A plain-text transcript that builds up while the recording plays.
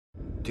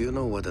Do you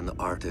know what an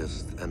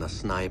artist and a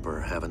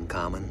sniper have in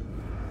common?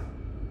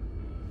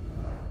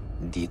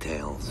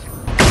 Details.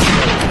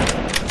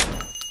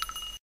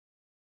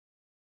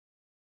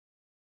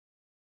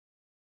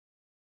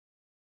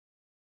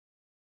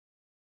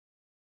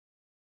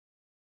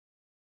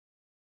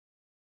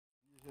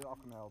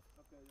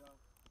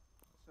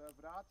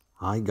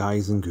 Hi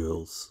guys and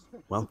girls,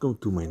 welcome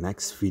to my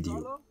next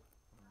video.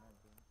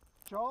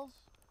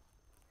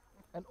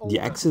 The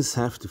Axis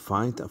have to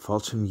find a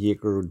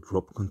Fallschirmjäger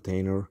drop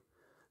container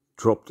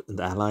dropped in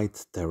Allied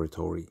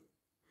territory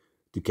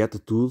to get the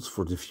tools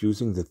for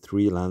defusing the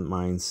 3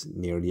 landmines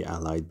near the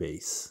Allied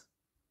base.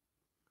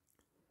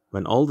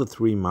 When all the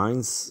 3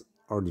 mines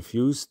are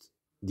defused,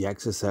 the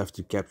Axis have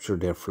to capture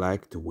their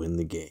flag to win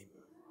the game.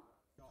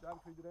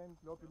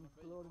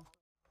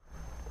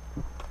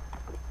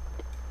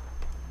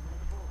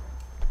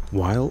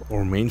 While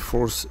our main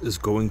force is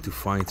going to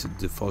find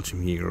the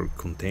Fallschirmjäger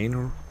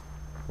container,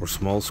 our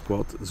small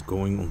squad is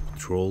going on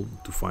patrol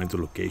to find the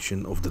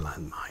location of the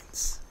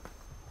landmines.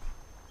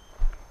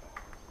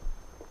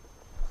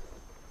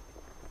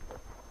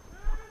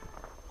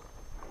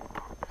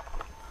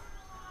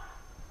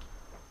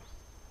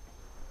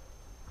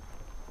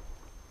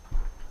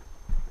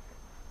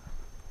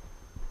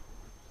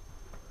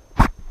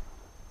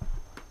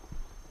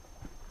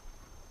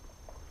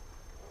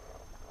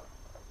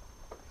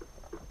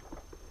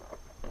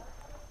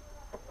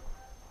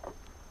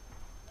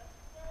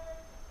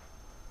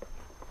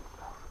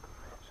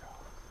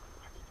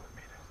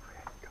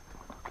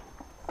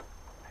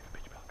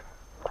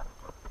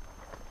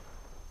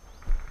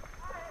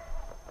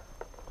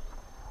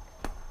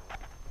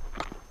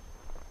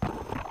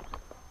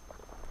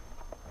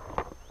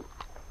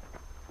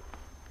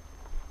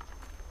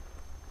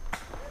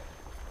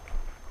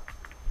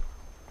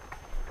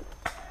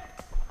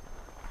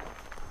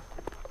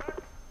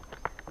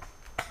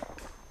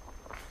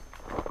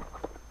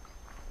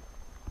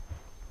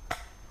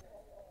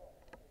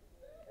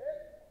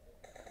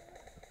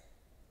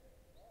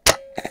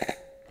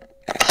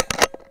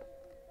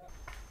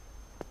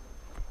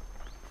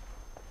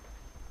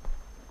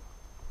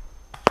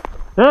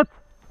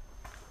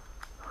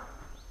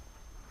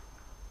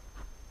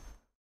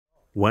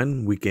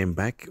 When we came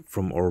back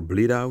from our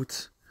bleed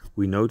out,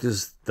 we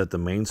noticed that the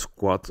main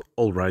squad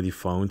already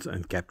found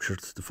and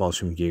captured the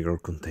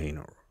Fallschirmjäger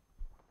container.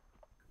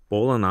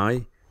 Paul and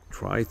I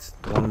tried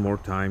one more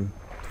time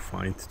to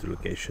find the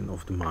location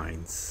of the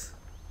mines.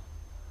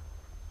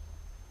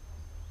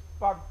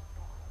 Bang.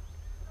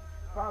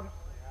 Bang.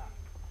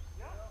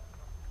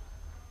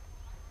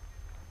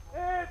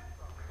 Hit.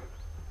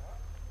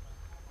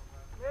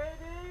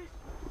 Ladies.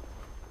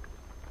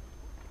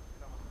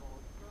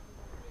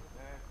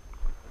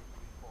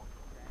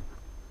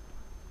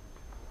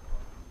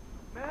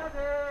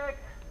 Medic.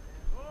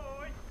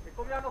 Hoi. Ik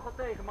kom jou nog wat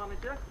tegen,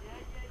 mannetje.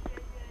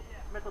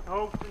 Met dat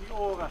hoofd en die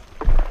oren.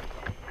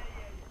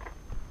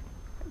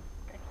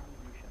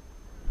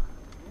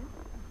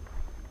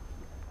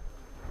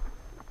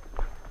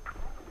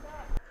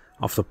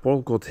 After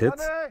Paul got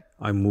hit,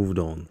 I moved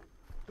on.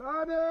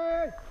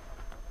 Danny.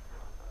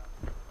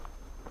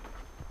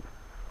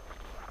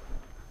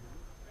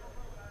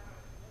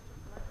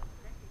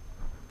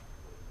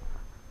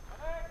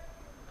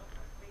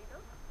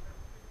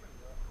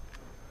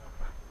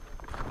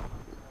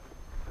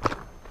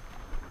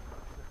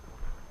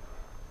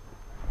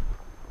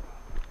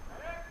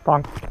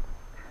 Bang.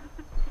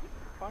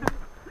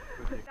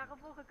 Daarom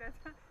volg ik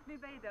het. Nu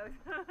ben je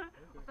dood.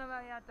 Of dan wel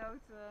ja dood.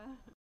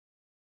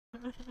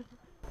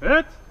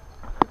 Hit.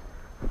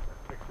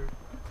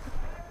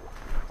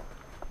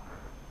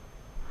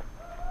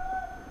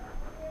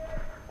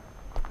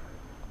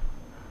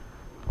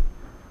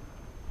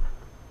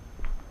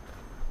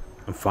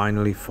 And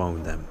finally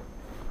found them.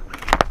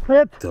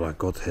 Hit. Till I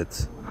got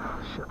hit.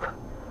 Shit.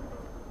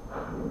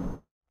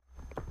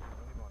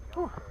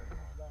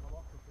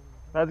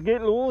 Let's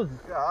get loose.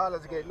 Ja,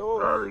 let's get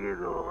loose. Let's get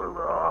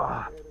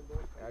loose.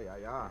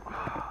 Ja.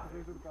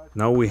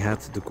 Now we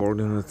had the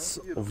coordinates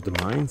of the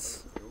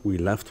mines. We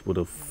left with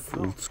a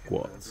full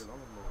squad.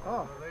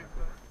 Oh.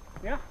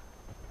 Ja?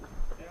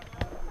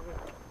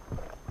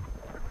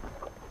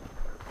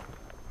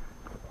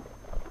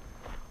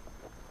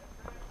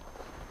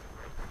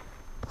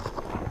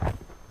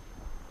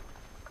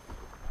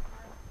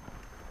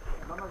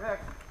 Dan naar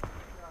rechts.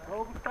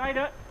 Hoog op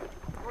tijden.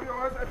 Goed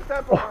jongens, even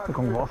tempo. Oh, daar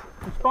komt wat.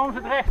 Span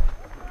zit recht.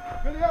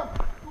 William,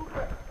 goed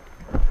weg.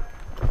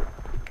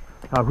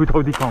 Ja, goed,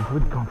 houd die kant,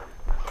 houd die kant.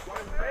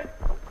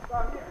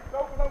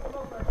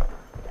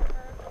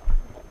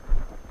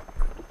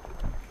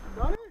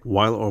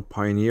 While our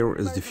pioneer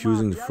is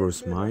defusing the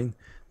first mine,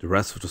 the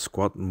rest of the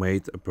squad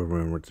made a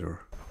perimeter.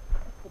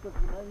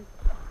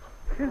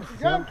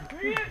 Ja,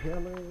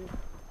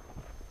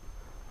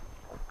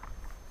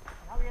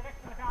 hou je rechts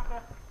in de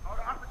gaten. Hou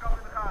de achterkant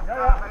in de gaten.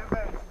 Ja.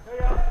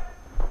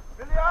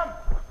 William!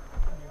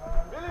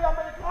 William,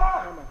 ben je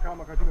klaar?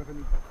 Kamer gaat niet meer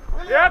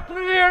niet. Ja,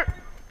 clear!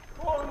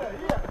 Volgende,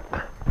 hier.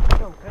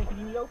 Zo, krijg je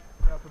die niet ook?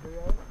 Ja, probeer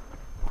jij.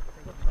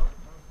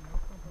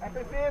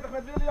 FP40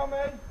 met William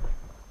mee.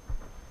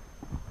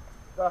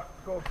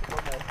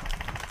 Kom mee.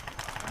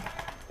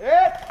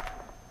 Hit!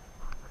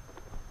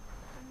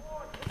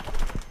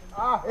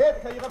 Ah, hit.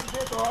 Ik ga hier even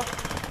zitten hoor.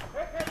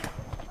 Hit.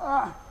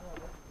 Ah.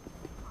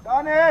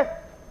 Danny!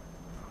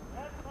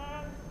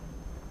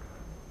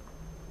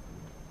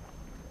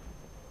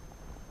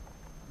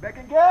 Back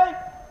in game!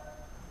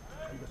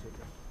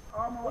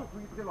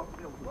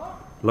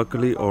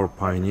 Luckily, our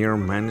pioneer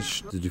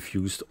managed to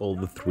defuse all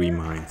the 3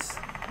 mines.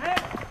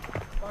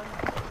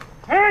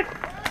 Hit!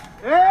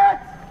 Hit!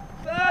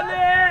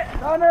 Danny!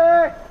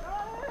 Danny!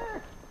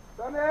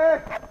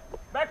 Danny!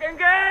 Back in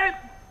game!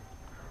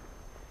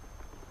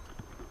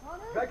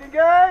 Back in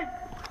game!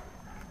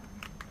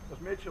 Dat is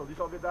Mitchell, die is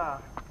alweer daar.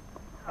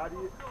 Ga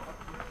die...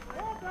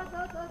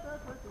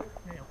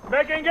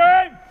 Back in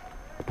game!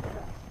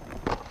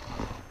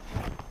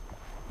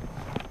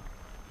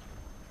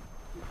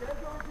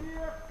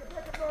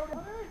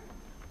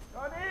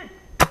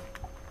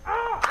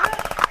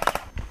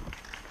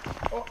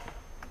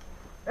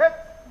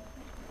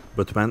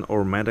 But when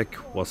our medic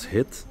was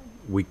hit,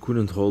 we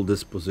couldn't hold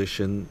this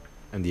position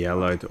and the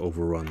Allied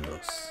overrun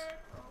us.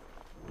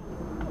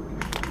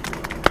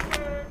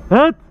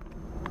 Hit!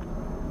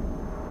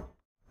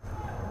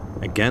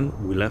 Again,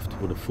 we left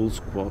with a full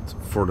squad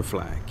for the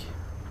flag.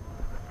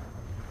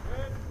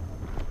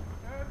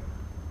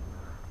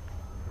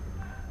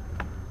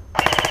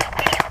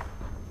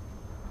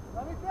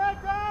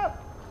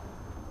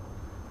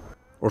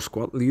 Our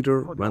squad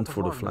leader went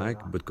for the flag,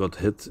 but got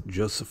hit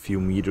just a few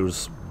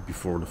meters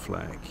before the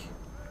flag.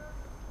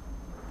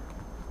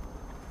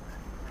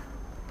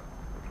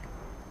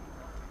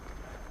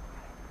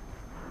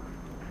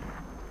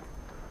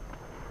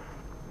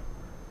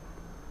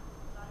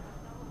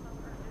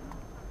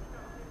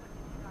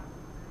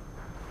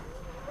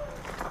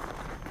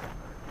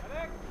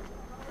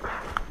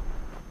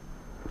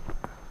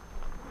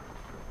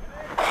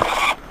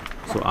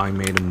 So I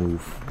made a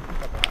move.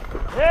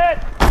 Hit!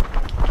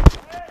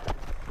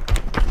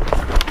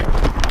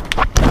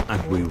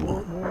 And we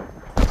won.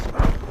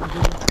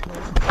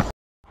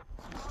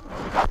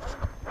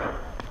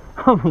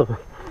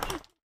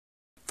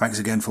 Thanks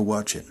again for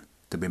watching.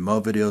 There'll be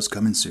more videos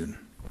coming soon.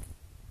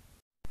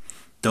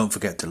 Don't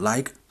forget to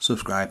like,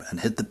 subscribe and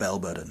hit the bell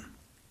button.